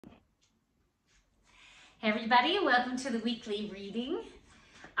Hey everybody, welcome to the weekly reading.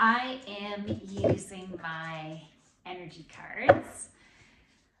 I am using my energy cards.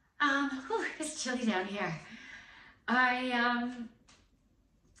 It's chilly down here.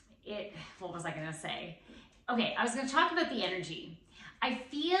 What was I gonna say? Okay, I was gonna talk about the energy. I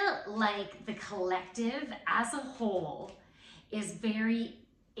feel like the collective as a whole is very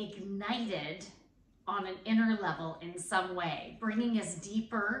ignited on an inner level in some way, bringing us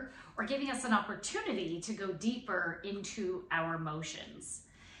deeper or giving us an opportunity to go deeper into our emotions.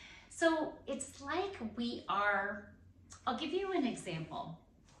 So it's like I'll give you an example.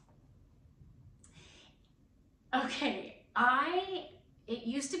 Okay, it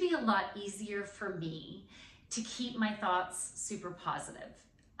used to be a lot easier for me to keep my thoughts super positive.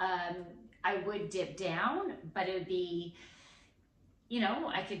 I would dip down, but it would be,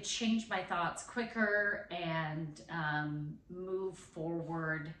 I could change my thoughts quicker and move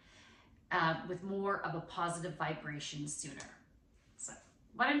forward with more of a positive vibration sooner. So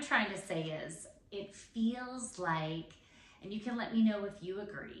what I'm trying to say is it feels like, and you can let me know if you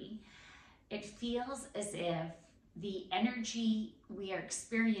agree, it feels as if the energy we are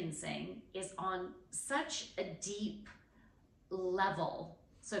experiencing is on such a deep level.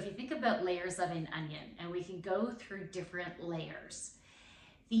 So if you think about layers of an onion, and we can go through different layers,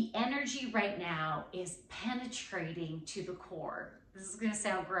 the energy right now is penetrating to the core. This is going to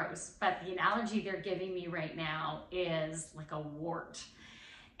sound gross, but the analogy they're giving me right now is like a wart.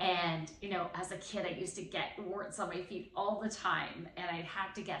 And, as a kid, I used to get warts on my feet all the time, and I'd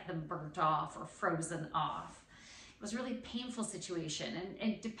have to get them burnt off or frozen off. It was a really painful situation.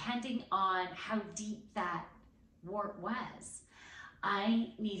 And depending on how deep that wart was,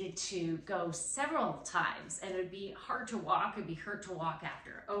 I needed to go several times, and it would be hard to walk. It'd be hurt to walk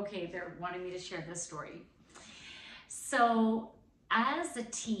after. Okay, they're wanting me to share this story. So as a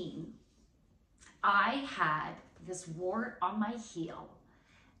teen, I had this wart on my heel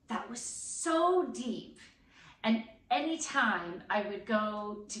that was so deep. And anytime I would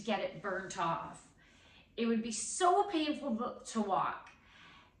go to get it burnt off, it would be so painful to walk.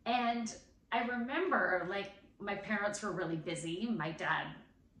 And I remember, my parents were really busy. My dad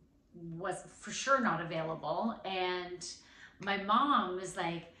was for sure not available. And my mom was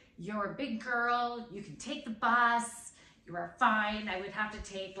like, "You're a big girl, you can take the bus, you are fine." I would have to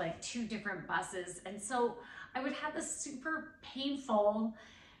take 2 different buses. And so I would have this super painful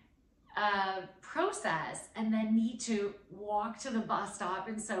process, and then need to walk to the bus stop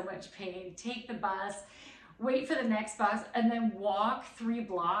in so much pain, take the bus, wait for the next bus, and then walk 3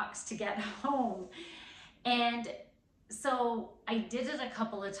 blocks to get home. And so I did it a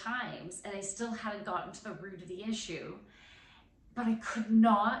couple of times, and I still hadn't gotten to the root of the issue, but I could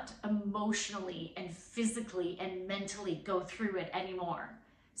not emotionally and physically and mentally go through it anymore.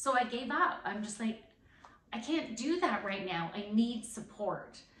 So I gave up. I'm just like, I can't do that right now. I need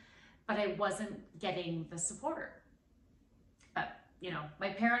support. But I wasn't getting the support. But, my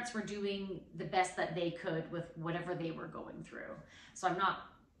parents were doing the best that they could with whatever they were going through. So I'm not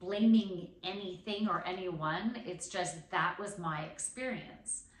blaming anything or anyone. It's just that was my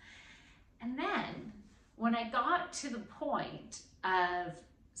experience. And then when I got to the point of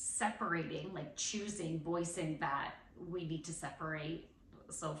separating, choosing, voicing that we need to separate,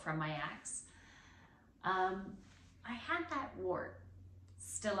 so from my ex, I had that wart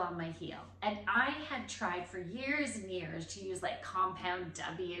still on my heel. And I had tried for years and years to use Compound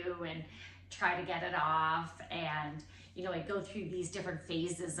W and try to get it off. And, I go through these different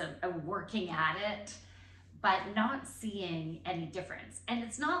phases of working at it, but not seeing any difference. And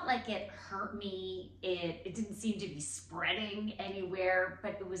it's not like it hurt me. It didn't seem to be spreading anywhere,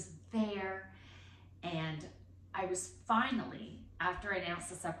 but it was there. And I was finally, after I announced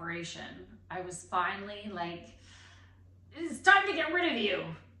the separation, I was finally it's time to get rid of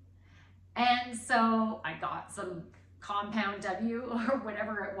you. And so I got some Compound W or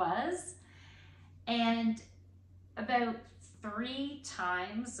whatever it was. And about 3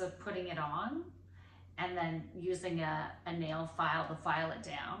 times of putting it on and then using a nail file to file it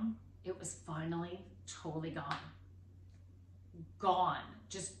down, it was finally totally gone. Gone.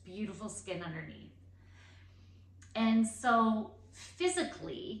 Just beautiful skin underneath. And so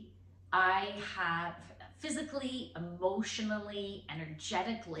physically, emotionally,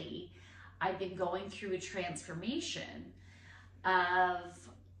 energetically, I've been going through a transformation of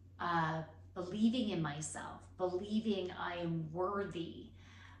believing in myself, believing I am worthy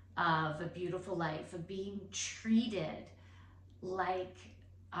of a beautiful life, of being treated like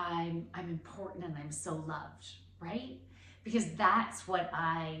I'm important and I'm so loved, right? Because that's what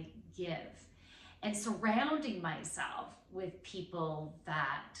I give. And surrounding myself with people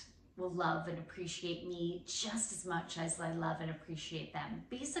that will will love and appreciate me just as much as I love and appreciate them.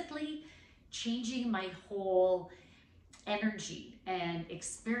 Basically, changing my whole energy and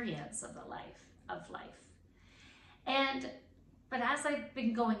experience of life. But as I've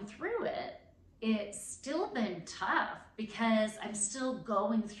been going through it, it's still been tough because I'm still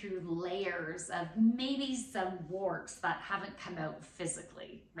going through layers of maybe some warts that haven't come out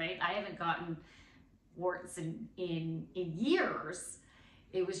physically, right? I haven't gotten warts in years.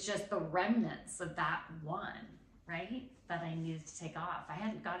 It was just the remnants of that one, right? That I needed to take off. I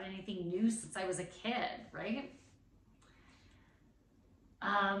hadn't got anything new since I was a kid, right?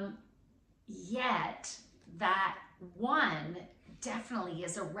 Yet that one definitely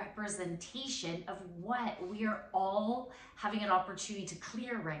is a representation of what we are all having an opportunity to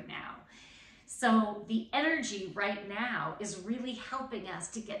clear right now. So the energy right now is really helping us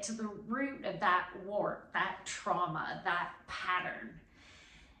to get to the root of that wart, that trauma, that pattern.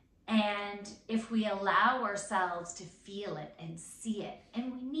 And if we allow ourselves to feel it and see it,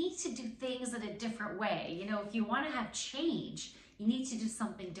 and we need to do things in a different way. You know, if you want to have change, you need to do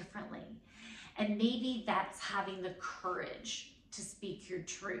something differently. And maybe that's having the courage to speak your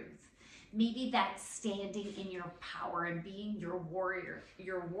truth. Maybe that's standing in your power and being your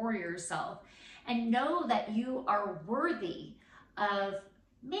warrior self. And know that you are worthy of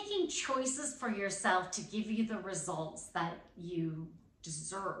making choices for yourself to give you the results that you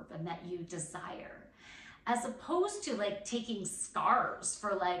deserve and that you desire. As opposed to like taking scars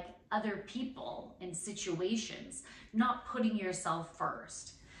for like other people in situations, not putting yourself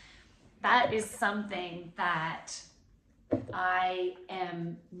first. That is something that I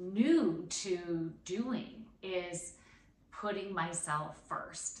am new to doing, is putting myself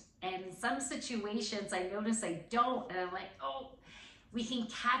first. And in some situations I notice I don't, and I'm like, oh, we can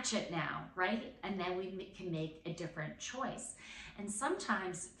catch it now, right? And then we can make a different choice. And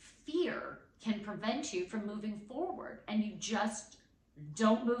sometimes fear can prevent you from moving forward, and you just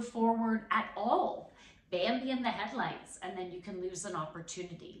don't move forward at all. Bambi in the headlights, and then you can lose an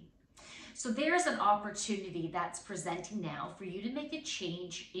opportunity. So there's an opportunity that's presenting now for you to make a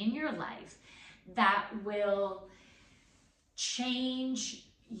change in your life that will change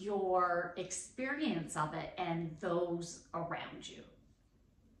your experience of it and those around you.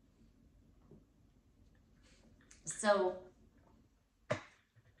 So,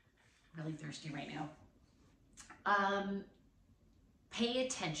 really thirsty right now. Pay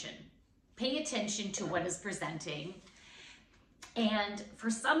attention. Pay attention to what is presenting. And for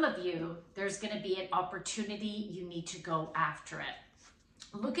some of you, there's going to be an opportunity. You need to go after it.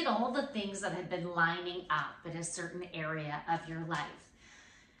 Look at all the things that have been lining up in a certain area of your life.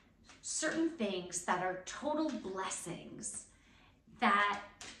 Certain things that are total blessings that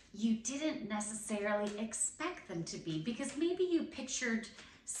you didn't necessarily expect them to be, because maybe you pictured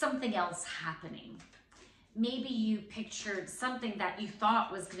something else happening. Maybe you pictured something that you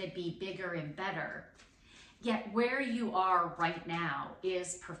thought was going to be bigger and better. Yet where you are right now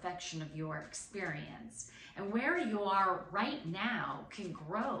is perfection of your experience. And where you are right now can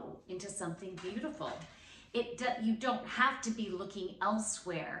grow into something beautiful. You don't have to be looking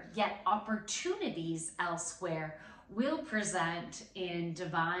elsewhere, yet opportunities elsewhere will present in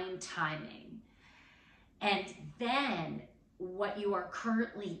divine timing. And then what you are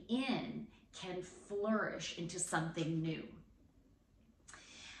currently in can flourish into something new.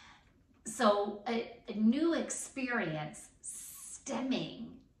 So a new experience stemming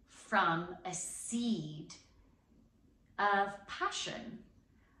from a seed of passion,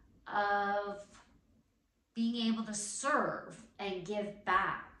 of being able to serve and give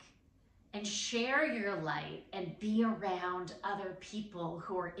back and share your light and be around other people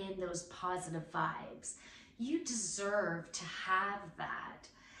who are in those positive vibes. You deserve to have that,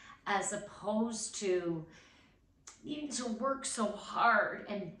 as opposed to needing to work so hard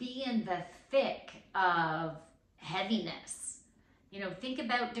and be in the thick of heaviness. You know, think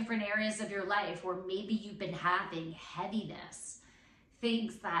about different areas of your life where maybe you've been having heaviness,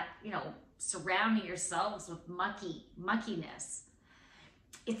 things that, you know, surrounding yourselves with muckiness.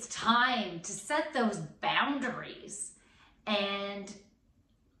 It's time to set those boundaries and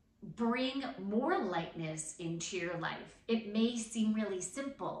bring more lightness into your life. It may seem really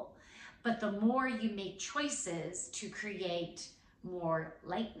simple, but the more you make choices to create more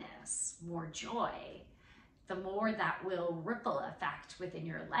lightness, more joy, the more that will ripple effect within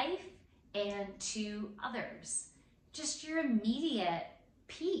your life and to others. Just your immediate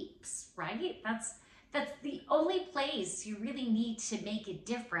peeps, right? That's the only place you really need to make a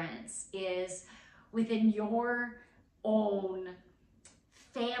difference, is within your own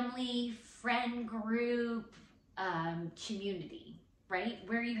family, friend group, community. right?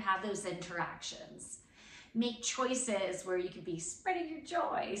 Where you have those interactions. Make choices where you can be spreading your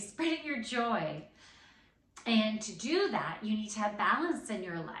joy, spreading your joy. And to do that, you need to have balance in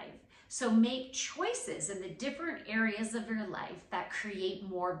your life. So make choices in the different areas of your life that create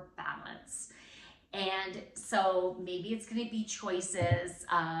more balance. And so maybe it's going to be choices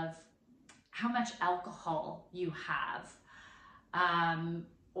of how much alcohol you have,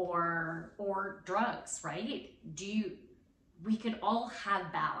 or drugs, right? We could all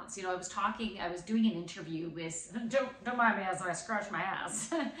have balance. You know, I was doing an interview with, don't mind me as I scratch my ass.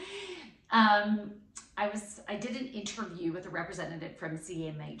 I did an interview with a representative from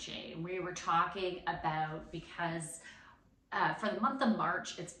CMHA, and we were talking about, because for the month of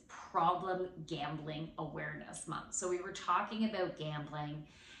March, it's Problem Gambling Awareness Month. So we were talking about gambling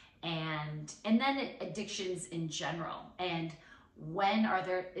and then addictions in general, and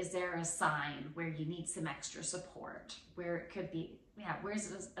is there a sign where you need some extra support, where it could be,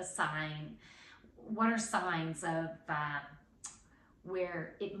 where's a sign, what are signs of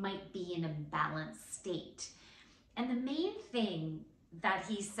where it might be in a balanced state. And the main thing that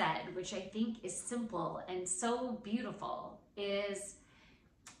he said, which I think is simple and so beautiful, is,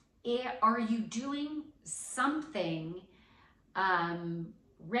 are you doing something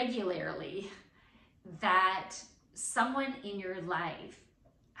regularly that someone in your life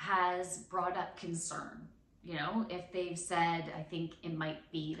has brought up concern? You know, if they've said, I think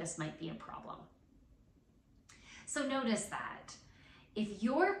this might be a problem. So notice that. If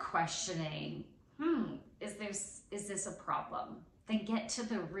you're questioning, is this a problem? Then get to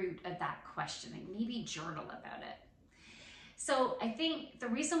the root of that questioning. Maybe journal about it. So I think the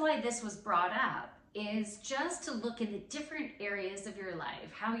reason why this was brought up is just to look in the different areas of your life,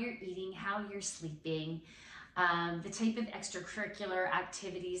 how you're eating, how you're sleeping, the type of extracurricular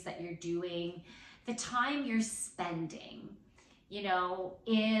activities that you're doing, the time you're spending. You know,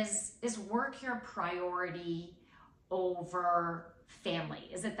 is work your priority over family?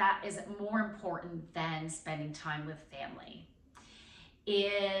 Is it more important than spending time with family?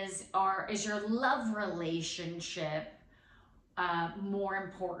 Is your love relationship more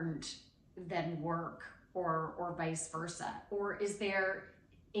important than work, or vice versa? Or is there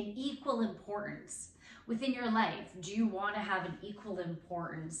an equal importance within your life? Do you want to have an equal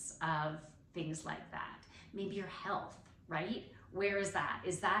importance of things like that? Maybe your health, right? Where is that?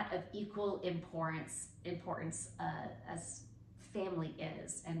 Is that of equal importance as family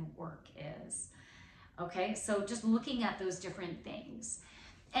is and work is? Okay, so just looking at those different things.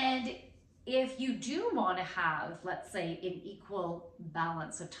 And if you do want to have, let's say, an equal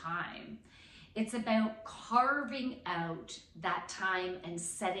balance of time, it's about carving out that time and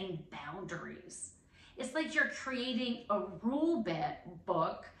setting boundaries. It's like you're creating a rule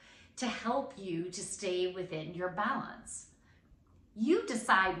book to help you to stay within your balance. You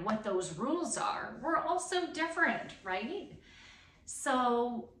decide what those rules are. We're all so different, right?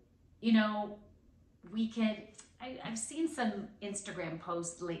 So, you know, I've seen some Instagram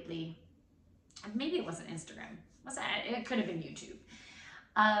posts lately, maybe it wasn't Instagram, it could have been YouTube,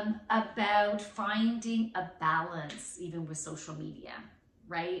 about finding a balance even with social media,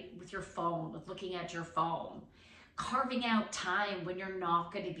 right? With your phone, with looking at your phone, carving out time when you're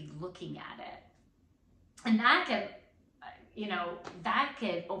not going to be looking at it. And that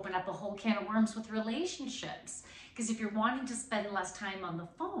could open up a whole can of worms with relationships. Because if you're wanting to spend less time on the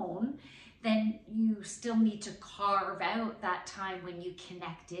phone, then you still need to carve out that time when you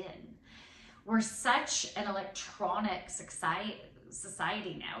connect in. We're such an electronic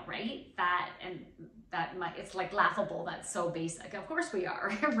society now, right? It's like laughable. That's so basic. Of course we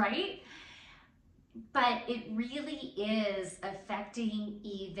are, right? But it really is affecting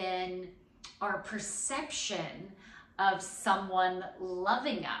even our perception of someone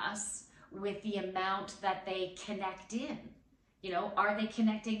loving us with the amount that they connect in. You know, are they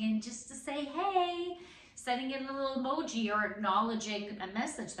connecting in just to say, hey, sending in a little emoji or acknowledging a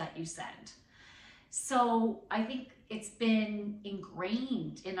message that you sent? So I think it's been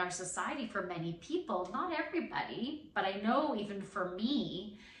ingrained in our society for many people, not everybody, but I know even for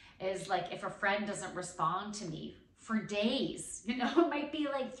me, is like if a friend doesn't respond to me for days, you know, it might be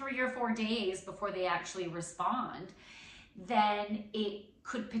like 3 or 4 days before they actually respond, then it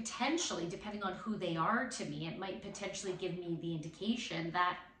could potentially, depending on who they are to me, it might potentially give me the indication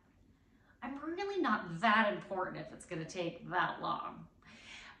that I'm really not that important if it's going to take that long.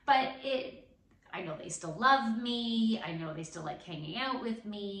 But I know they still love me, I know they still like hanging out with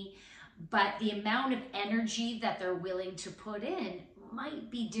me, but the amount of energy that they're willing to put in might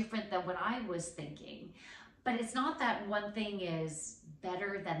be different than what I was thinking. But it's not that one thing is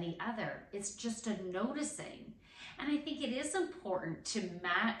better than the other. It's just a noticing. And I think it is important to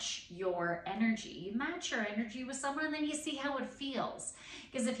match your energy. You match your energy with someone and then you see how it feels.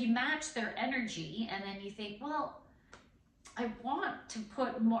 Because if you match their energy and then you think, well, I want to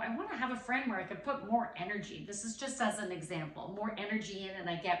have a friend where I could put more energy. This is just as an example, more energy in and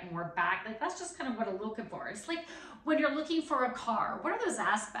I get more back. Like that's just kind of what I'm looking for. It's like when you're looking for a car, what are those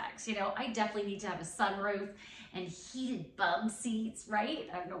aspects? You know, I definitely need to have a sunroof and heated bum seats, right?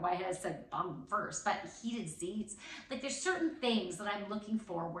 I don't know why I said bum first, but heated seats. Like there's certain things that I'm looking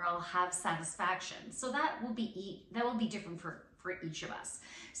for where I'll have satisfaction. So that will be different for each of us.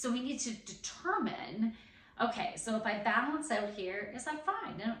 So we need to determine, okay, so if I balance out here, is that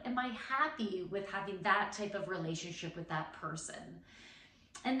fine? Am I happy with having that type of relationship with that person?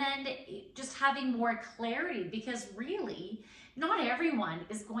 And then just having more clarity, because really, not everyone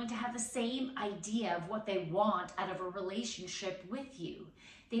is going to have the same idea of what they want out of a relationship with you.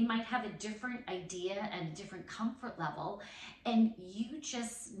 They might have a different idea and a different comfort level, and you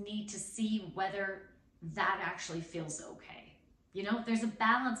just need to see whether that actually feels okay. You know, there's a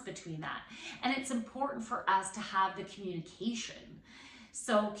balance between that. And it's important for us to have the communication.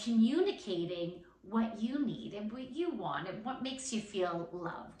 So communicating what you need and what you want and what makes you feel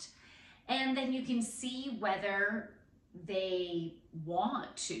loved. And then you can see whether they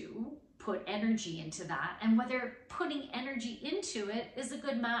want to put energy into that and whether putting energy into it is a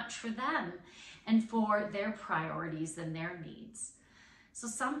good match for them and for their priorities and their needs. So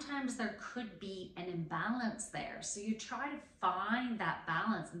sometimes there could be an imbalance there. So you try to find that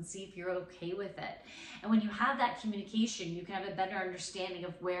balance and see if you're okay with it. And when you have that communication, you can have a better understanding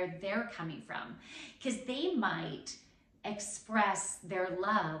of where they're coming from, because they might express their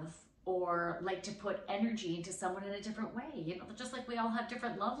love or like to put energy into someone in a different way. You know, just like we all have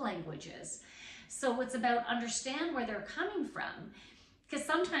different love languages. So it's about understand where they're coming from. Because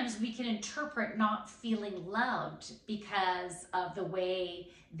sometimes we can interpret not feeling loved because of the way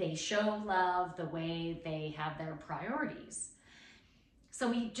they show love, the way they have their priorities. So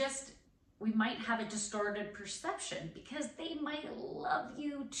we might have a distorted perception because they might love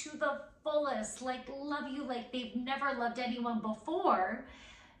you to the fullest, like love you like they've never loved anyone before,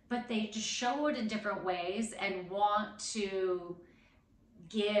 but they just show it in different ways and want to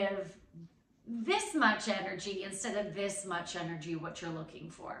give this much energy instead of this much energy, what you're looking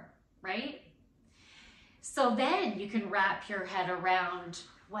for, right? So then you can wrap your head around,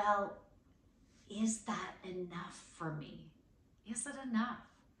 well, is that enough for me? Is it enough?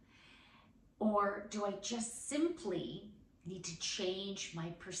 Or do I just simply need to change my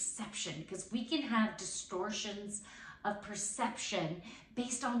perception? Because we can have distortions of perception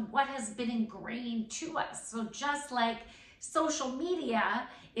based on what has been ingrained to us. So just like social media,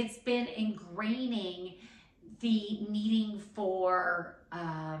 it's been ingraining the needing for,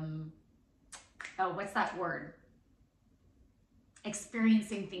 what's that word?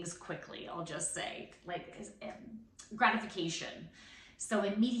 Experiencing things quickly, I'll just say, like gratification. So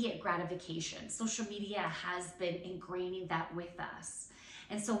immediate gratification. Social media has been ingraining that with us.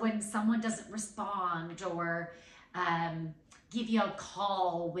 And so when someone doesn't respond or give you a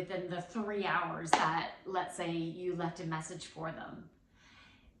call within the 3 hours that, let's say, you left a message for them,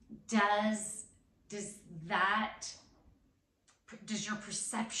 does your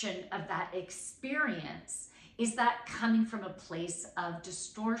perception of that experience, is that coming from a place of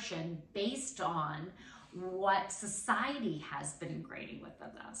distortion based on what society has been ingraining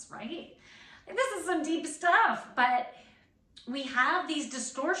within us, right? Like, this is some deep stuff, but we have these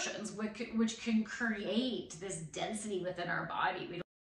distortions which can create this density within our body.